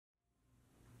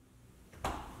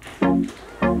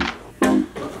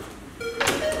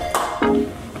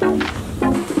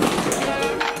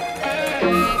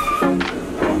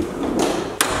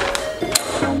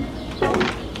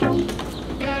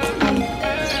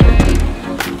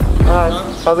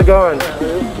How's it going?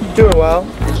 Doing well.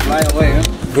 Right away, huh?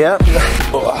 Yep.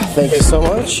 Thank you so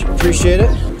much. Appreciate it.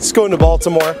 It's going to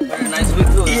Baltimore. Nice week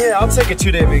too. Yeah, I'll take a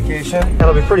 2-day vacation.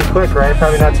 That'll be pretty quick, right?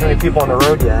 Probably not too many people on the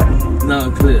road yet.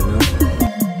 No, clear, no.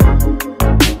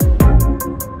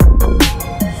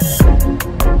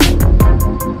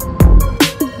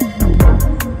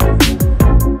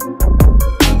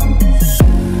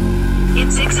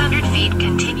 In 600 feet,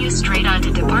 continue straight on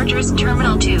to departures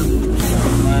Terminal 2.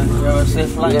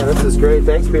 Yeah, this is great.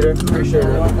 Thanks, Peter. Appreciate it.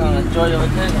 Enjoy your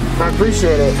vacation. I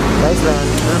appreciate it. Thanks, man.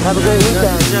 Have a great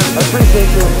weekend. I appreciate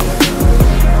you.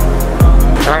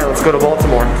 All right, let's go to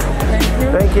Baltimore.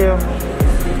 Thank you.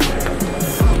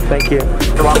 Thank you.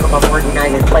 You're welcome aboard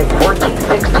United Flight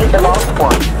 1416 to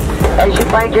Baltimore. As you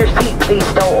find your seat, please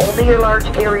stow only your large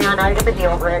carry-on item in the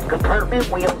overhead compartment.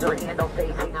 Wheels are handle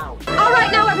facing out. All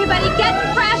right, now everybody, get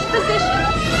in crash position.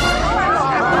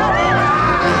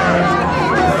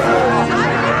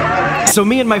 So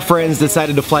me and my friends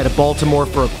decided to fly to Baltimore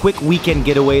for a quick weekend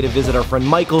getaway to visit our friend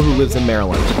Michael who lives in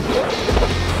Maryland.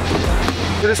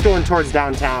 We're just going towards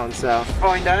downtown, so.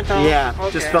 Going downtown? Yeah,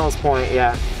 okay. Just Fells Point,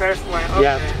 yeah. First one, okay.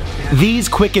 Yeah. These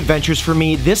quick adventures for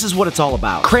me, this is what it's all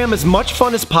about. Cram as much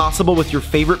fun as possible with your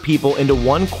favorite people into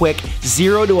one quick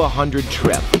 0 to 100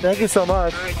 trip. Thank you so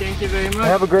much. All right, thank you very much.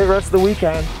 Have a great rest of the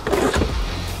weekend.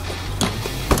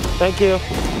 Thank you.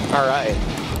 All right.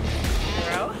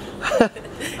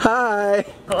 Hi.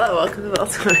 Hello, welcome to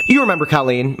Baltimore. You remember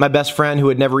Colleen, my best friend who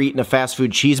had never eaten a fast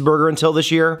food cheeseburger until this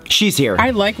year? She's here.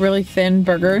 I like really thin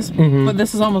burgers, but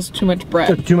this is almost too much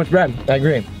bread. Too much bread, I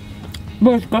agree.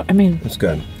 But I mean, it's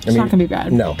good. It's not gonna be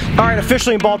bad. No. All right,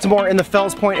 officially in Baltimore in the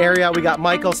Fells Point area, we got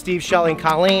Michael, Steve, Shelly, and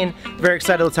Colleen. Very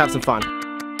excited, let's have some fun.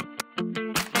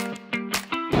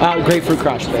 Grapefruit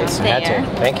crush, please. Had to.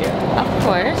 Thank you. Of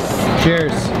course.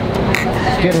 Cheers.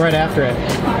 Getting right after it.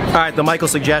 All right, the Michael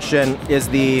suggestion is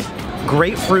the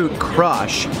grapefruit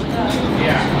crush,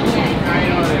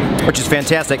 which is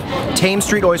fantastic. Thames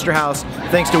Street Oyster House,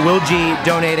 thanks to Will G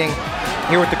donating.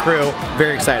 Here with the crew,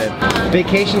 very excited.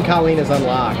 Vacation Colleen is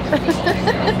unlocked.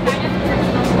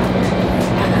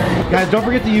 Guys, don't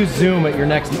forget to use Zoom at your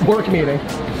next work meeting.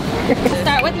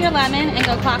 Start with your lemon and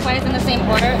go clockwise in the same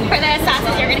order. For the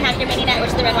sauces, you're gonna have your mini nut, which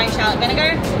is the red wine shallot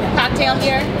vinegar. Cocktail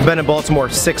here. Been in Baltimore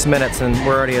 6 minutes and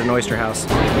we're already at an oyster house.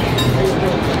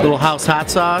 Little house hot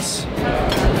sauce.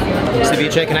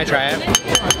 Ceviche, can I try it?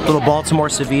 Little Baltimore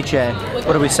ceviche.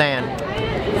 What are we saying?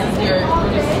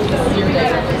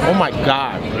 Oh my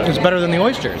God, it's better than the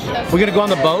oysters. We're gonna go on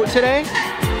the boat today?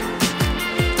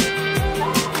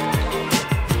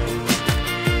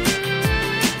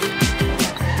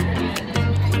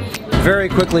 Very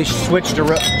quickly switch to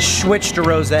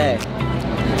rosé.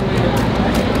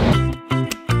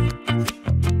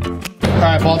 All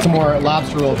right, Baltimore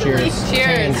lobster roll. Cheers.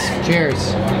 Cheers.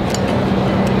 Cheers.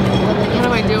 How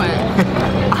do I do it?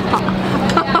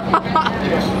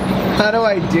 How do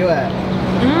I do it?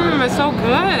 It's so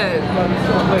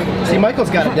good. See, Michael's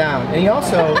got it down, and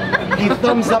he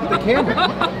thumbs up the camera.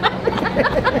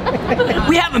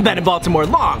 We haven't been in Baltimore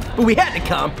long, but we had to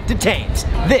come to Thames.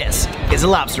 This is a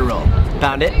lobster roll.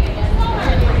 Found it?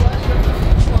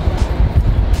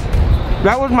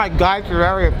 That was my Guy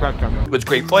Fieri impression. With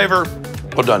great flavor.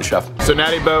 Well done, chef. So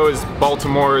Natty Bo is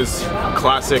Baltimore's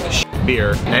classic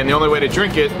beer, and the only way to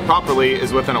drink it properly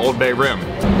is with an Old Bay rim.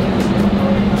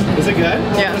 Is it good?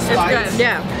 Yeah, it's good.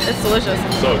 Yeah, it's delicious.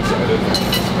 So excited.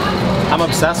 I'm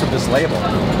obsessed with this label.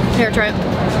 Here, try it.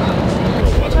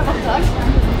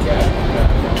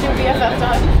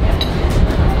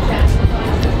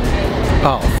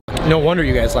 Oh, no wonder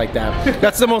you guys like that.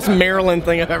 That's the most Maryland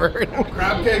thing I've ever heard.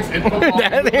 Crab cakes and football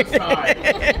time.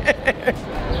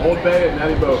 Old Bay and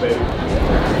Natty Bo, baby.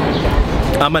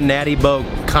 I'm a Natty Bo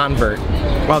convert.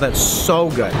 Wow, that's so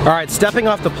good. All right, stepping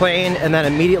off the plane and then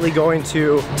immediately going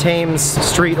to Thames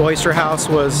Street Oyster House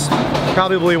was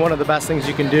probably one of the best things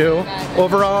you can do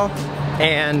overall.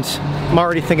 And I'm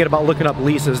already thinking about looking up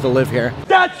leases to live here.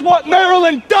 That's what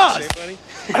Maryland does!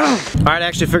 All right, I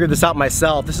actually figured this out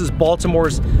myself. This is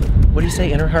Baltimore's, what do you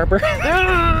say, Inner Harbor?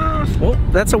 Well,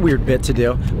 that's a weird bit to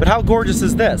do. But how gorgeous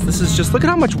is this? This is just, look at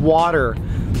how much water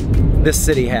this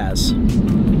city has.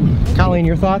 Colleen,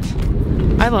 your thoughts?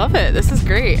 I love it. This is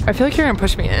great. I feel like you're gonna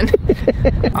push me in.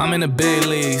 I'm in the big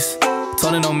leagues.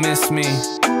 Told her don't miss me.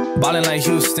 Ballin' like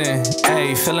Houston,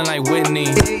 hey, feeling like Whitney.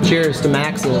 Cheers to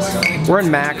Max's. We're in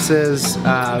Max's.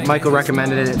 Michael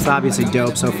recommended it. It's obviously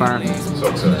dope so far. So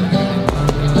excited.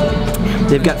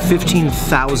 They've got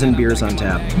 15,000 beers on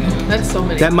tap. That's so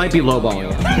many. That might be lowballing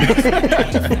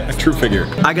it. True figure.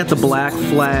 I got the Black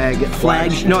Flag,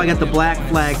 no, I got the Black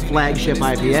Flag flagship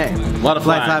IPA. A lot of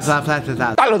flags.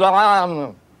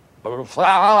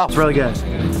 It's really good.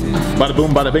 Bada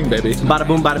boom, bada bing, baby. Bada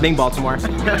boom, bada bing, Baltimore. I'm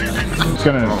just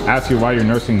gonna ask you why you're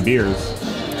nursing beers.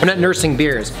 I'm not nursing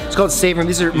beers. It's called savoring.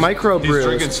 These are micro brews. He's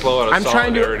drinking slow out of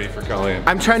solidarity for Colleen.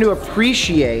 I'm trying to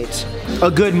appreciate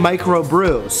a good micro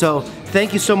brew. So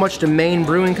thank you so much to Maine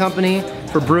Brewing Company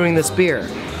for brewing this beer.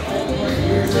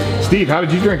 Steve, how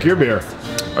did you drink your beer?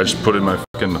 I just put it in my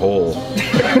fucking hole.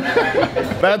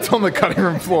 That's on the cutting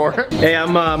room floor. Hey,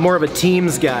 I'm more of a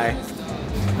Teams guy.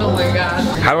 Oh my god.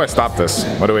 How do I stop this?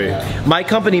 What do we? My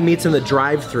company meets in the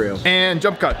drive-thru. And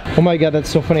jump cut. Oh my god, that's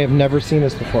so funny. I've never seen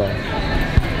this before.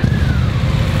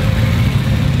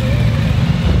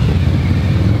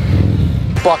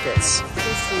 Buckets.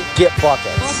 Get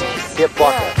buckets. Get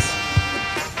buckets.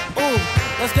 Ooh,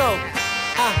 let's go.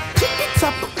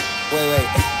 Wait,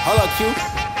 hold up, Q.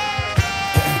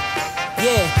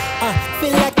 Yeah,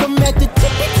 feel like I'm at the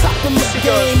tippy top of my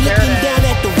game, looking down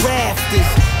at the rafters.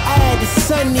 I had to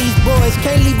sun these boys,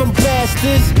 can't leave them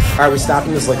bastards. Alright, we stopped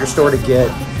in this liquor store to get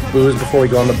booze before we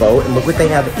go on the boat, and look what they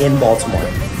have in Baltimore.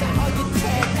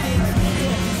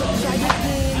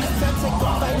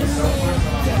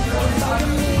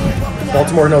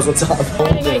 Baltimore knows what's up.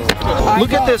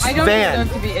 Look at this van.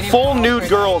 Full nude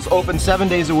girls open 7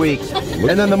 days a week.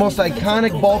 And then the most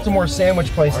iconic Baltimore sandwich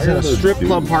place is in a strip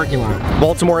club parking lot.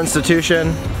 Baltimore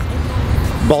Institution.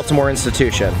 Baltimore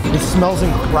Institution. This smells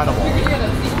incredible.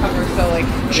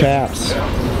 Chaps.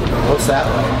 What's that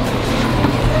like?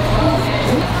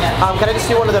 Can I just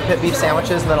do one of the pit beef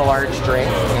sandwiches and then a large drink?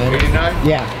 89?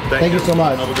 Yeah. Thank you so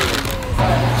much.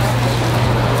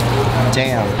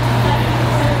 Damn.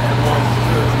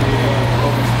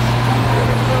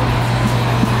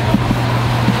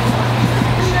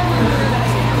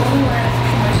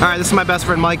 All right, this is my best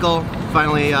friend Michael.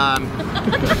 Finally,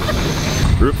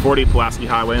 Route 40 Pulaski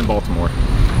Highway in Baltimore.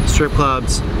 Strip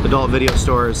clubs, adult video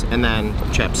stores, and then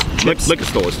chips. Liquor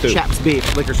stores too. Chaps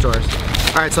beef, liquor stores.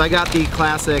 All right, so I got the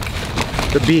classic,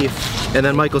 the beef, and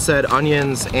then Michael said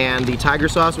onions and the tiger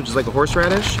sauce, which is like a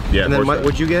horseradish. Yeah, and then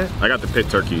what'd you get? I got the pit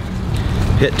turkey.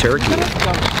 Pit turkey.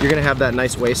 You're gonna have that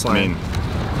nice waistline. I mean,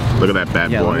 look at that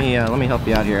bad boy. Let me help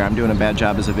you out here. I'm doing a bad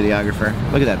job as a videographer.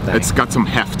 Look at that thing. It's got some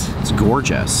heft. It's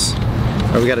gorgeous. All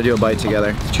right, we gotta do a bite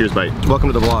together. Cheers, bite.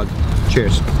 Welcome to the vlog.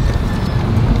 Cheers.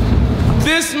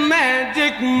 This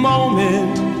magic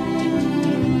moment.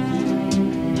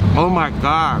 Oh my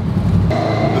God.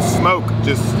 The smoke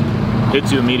just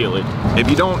hits you immediately. If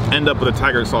you don't end up with a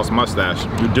tiger sauce mustache,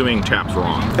 you're doing Chaps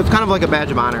wrong. It's kind of like a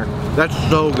badge of honor. That's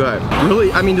so good.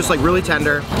 Really, I mean, just like really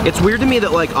tender. It's weird to me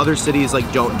that like other cities like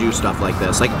don't do stuff like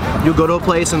this. Like you go to a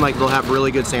place and like they'll have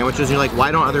really good sandwiches and you're like,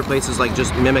 why don't other places like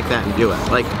just mimic that and do it?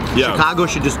 Like Chicago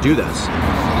should just do this.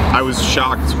 I was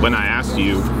shocked when I asked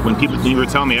you, when you were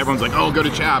telling me, everyone's like, oh, go to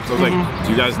Chaps. I was like,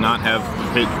 do you guys not have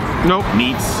pit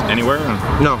meats anywhere?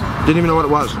 No, didn't even know what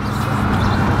it was.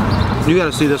 You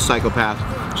gotta see this psychopath.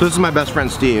 So this is my best friend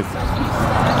Steve.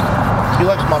 He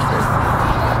likes mustard.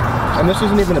 And this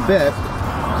isn't even a bit.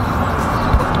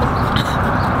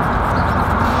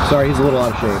 Sorry, he's a little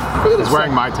out of shape. Look at this. He's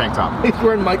wearing my tank top. He's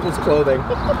wearing Michael's clothing.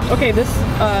 Okay, this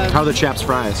How are the Chaps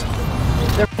fries?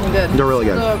 they're good. They're really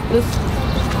good.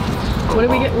 What did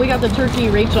we get? We got the turkey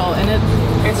Rachel and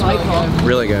it's Michael.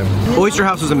 Really good. Oyster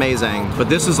House is amazing, but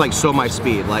this is like so my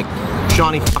speed. Like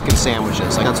Shawnee fucking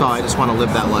sandwiches. Like that's all. I just want to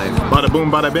live that life. Bada boom,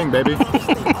 bada bing, baby.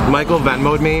 Michael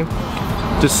Venmo'd me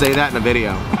to say that in a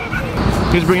video.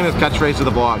 He's bringing his catchphrase to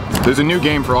the vlog. There's a new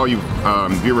game for all you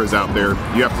viewers out there.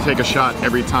 You have to take a shot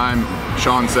every time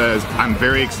Sean says, I'm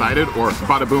very excited, or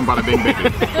bada boom, bada bing,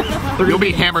 baby. You'll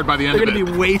be hammered by the end of it. They're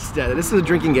gonna be wasted. This is a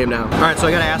drinking game now. All right, so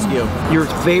I gotta ask you, your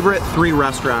favorite 3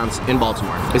 restaurants in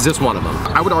Baltimore. Is this one of them?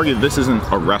 I would argue this isn't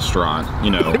a restaurant,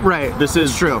 you know. Right, this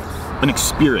is true. An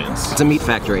experience. It's a meat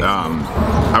factory.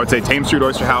 I would say Thames Street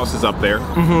Oyster House is up there.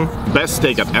 Best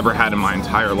steak I've ever had in my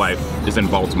entire life is in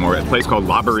Baltimore at a place called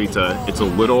La Barita. It's a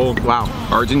little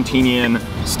Argentinian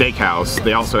steakhouse.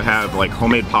 They also have like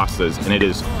homemade pastas and it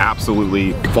is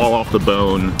absolutely fall off the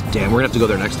bone. Damn, we're gonna have to go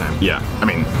there next time. Yeah, I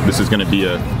mean, this is gonna be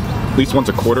at least once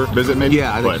a quarter visit maybe?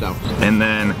 Yeah, I think so. And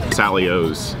then Sally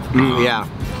O's. Yeah,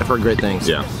 I've heard great things.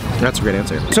 Yeah. That's a great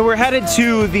answer. So we're headed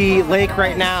to the lake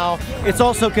right now. It's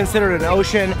also considered an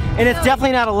ocean, and it's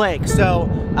definitely not a lake. So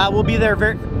we'll be there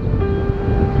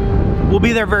We'll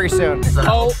be there very soon.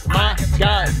 Oh my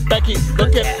God, Becky,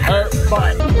 look at her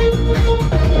butt.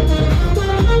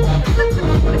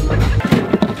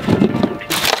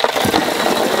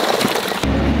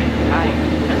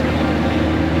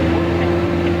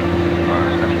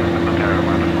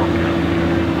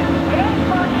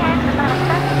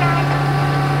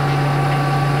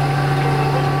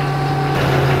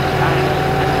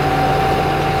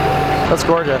 That's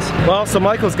gorgeous. Well, so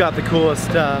Michael's got the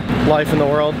coolest life in the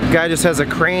world. Guy just has a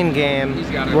crane game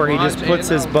where he just puts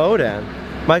his boat in.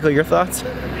 Michael, your thoughts?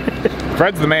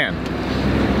 Fred's the man.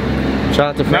 Shout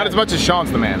out to Fred. Not as much as Sean's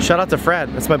the man. Shout out to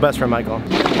Fred. That's my best friend, Michael.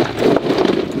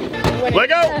 Let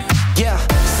go! Yeah,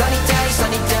 sunny days,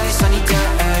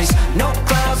 no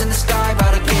clouds in the sky,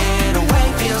 about to get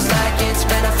away. Feels like it's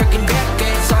been a freaking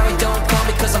decade. Sorry, don't call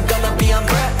me cause I'm gonna be on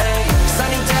break.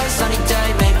 Sunny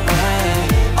day, make way.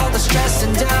 All the stress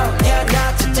and doubt, yeah,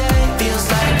 not today. Feels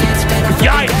like it's been a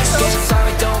freaking decade.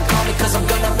 Sorry, don't call me cause I'm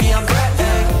gonna be on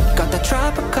break. Got the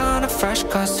Tropicana, fresh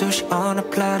cut sushi on a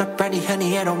platter. Ready,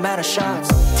 honey, it don't matter shots.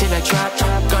 Till I drop,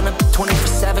 gonna be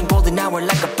 24/7, golden hour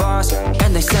like a boss.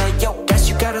 And they say, yo, guess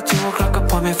you got a 2 o'clock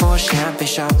appointment for a champagne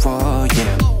shot, oh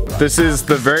yeah. This is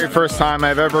the very first time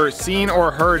I've ever seen or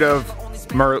heard of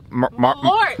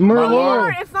Malort.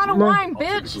 It's not a wine,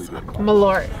 bitch.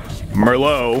 Malort.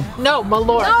 Merlot. No,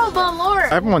 Malort. No, Malort.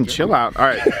 Everyone chill out. All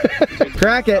right.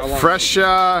 Crack it. Fresh,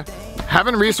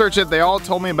 haven't researched it. They all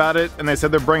told me about it and they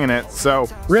said they're bringing it, so.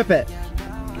 Rip it.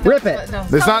 Rip it.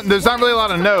 There's not really a lot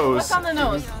of nose. What's on the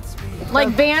nose?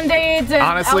 Like Band-Aids and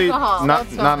honestly, alcohol.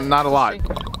 not a lot.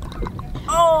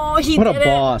 Oh, he what did a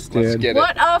boss, dude. Let's get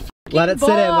what a let it sit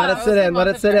in, let it sit in, let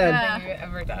it sit in.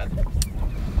 Ever done.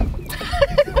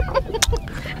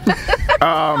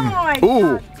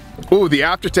 Ooh, the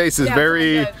aftertaste is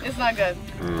very. It's not good.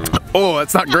 Oh,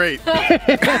 that's not great.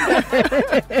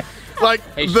 Like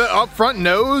the upfront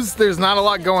nose, there's not a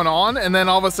lot going on, and then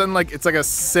all of a sudden, like it's like a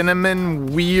cinnamon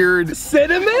weird.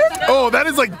 Cinnamon? Oh, that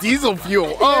is like diesel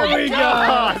fuel. Oh my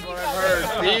God.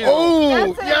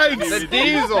 Oh, yikes. The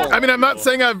diesel. I mean, I'm not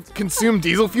saying I've consumed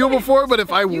diesel fuel before, but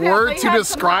if I were to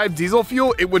describe diesel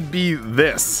fuel, it would be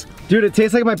this. Dude, it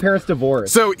tastes like my parents'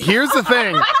 divorce. So here's the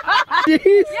thing.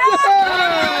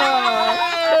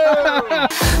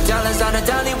 Dollars on a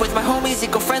dolly with my homies,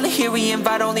 eco-friendly. Here we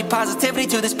invite only positivity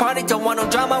to this party. Don't want no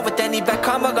drama with any bad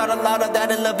karma. Got a lot of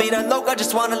that in La Vida Loca.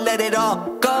 Just wanna let it all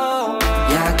go.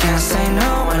 Yeah, I can't say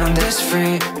no when I'm this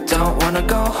free. Don't wanna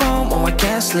go home or I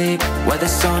can't sleep.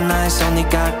 Weather's so nice, only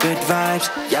got good vibes.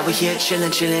 Yeah, we here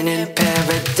chillin' in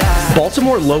paradise.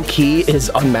 Baltimore low-key is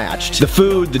unmatched. The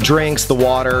food, the drinks, the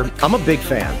water. I'm a big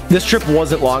fan. This trip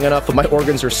wasn't long enough, but my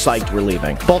organs are psyched we're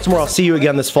leaving. Baltimore, I'll see you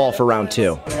again this fall for round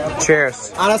 2.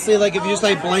 Cheers. Honestly, like if you just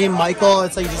like blame Michael,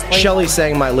 it's like you just blame Shelly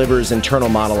sang my liver's internal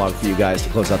monologue for you guys to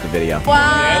close out the video. Yeah,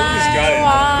 at least got it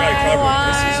covered.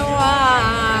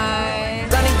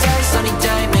 Sunny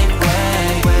day, make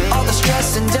way. All the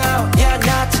stress and doubt, yeah,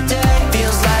 not today.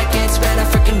 Feels like it's been a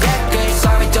freaking decade.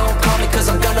 Sorry, don't call me cause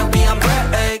I'm gonna be on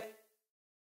break.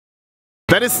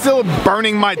 That is still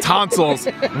burning my tonsils.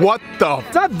 What the?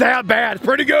 It's not that bad.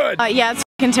 Pretty good. Yeah, it's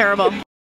fucking terrible.